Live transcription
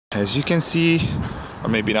As you can see, or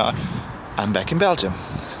maybe not, I'm back in Belgium.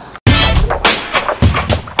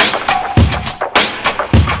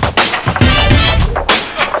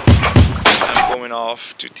 I'm going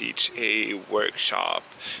off to teach a workshop.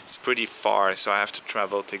 It's pretty far, so I have to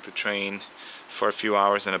travel, take the train for a few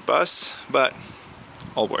hours and a bus, but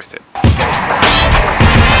all worth it.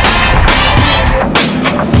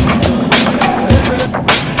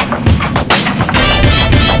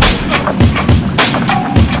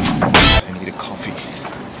 I need a coffee.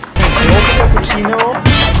 Cappuccino.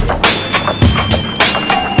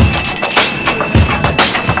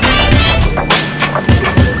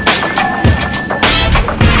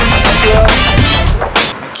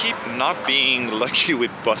 I keep not being lucky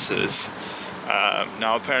with buses.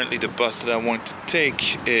 Now apparently the bus that I want to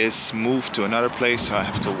take is moved to another place, so I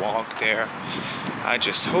have to walk there. I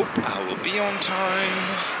just hope I will be on time.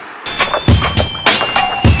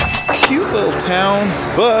 Cute little town,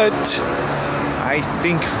 but I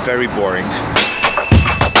think very boring.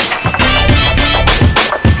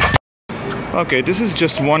 Okay, this is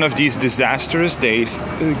just one of these disastrous days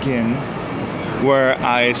again, where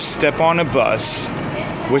I step on a bus,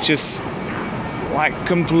 which is like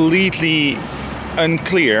completely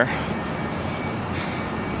unclear.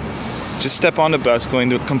 Just step on the bus going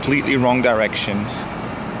the completely wrong direction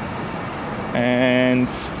and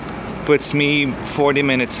puts me 40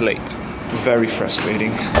 minutes late. Very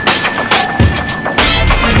frustrating.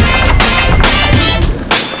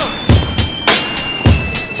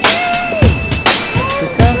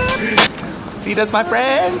 See, that's my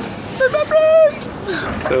friend! That's my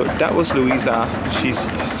friend! So that was Louisa.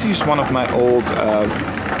 She's one of my old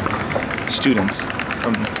students,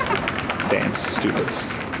 from dance students.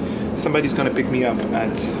 Somebody's gonna pick me up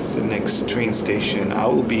at the next train station. I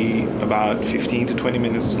will be about 15 to 20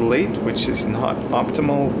 minutes late, which is not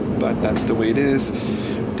optimal, but that's the way it is.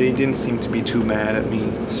 They didn't seem to be too mad at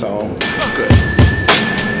me, so good.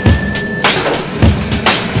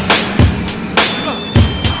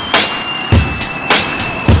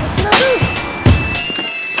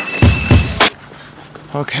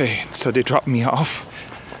 Okay, so they dropped me off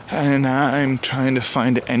and I'm trying to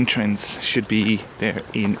find the entrance. Should be there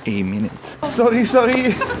in a minute. Sorry.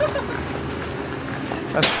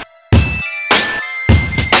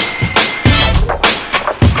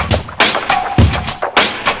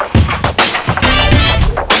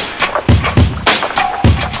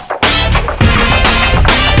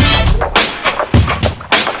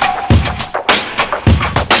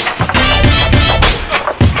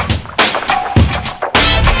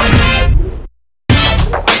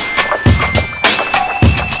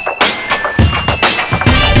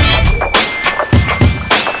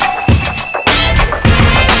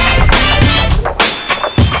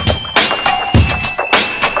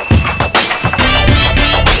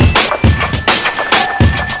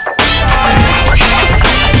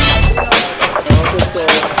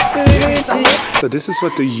 So this is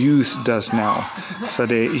what the youth does now. So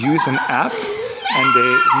they use an app and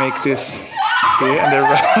they make this, see, and they're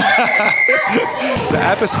the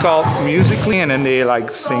app is called Musically, and then they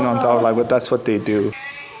like sing on top, like, but that's what they do.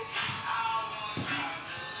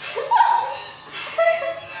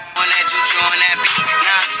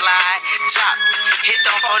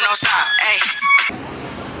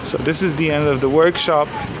 So this is the end of the workshop.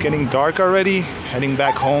 It's getting dark already, heading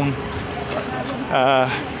back home.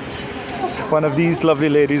 One of these lovely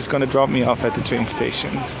ladies is gonna drop me off at the train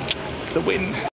station. It's a win.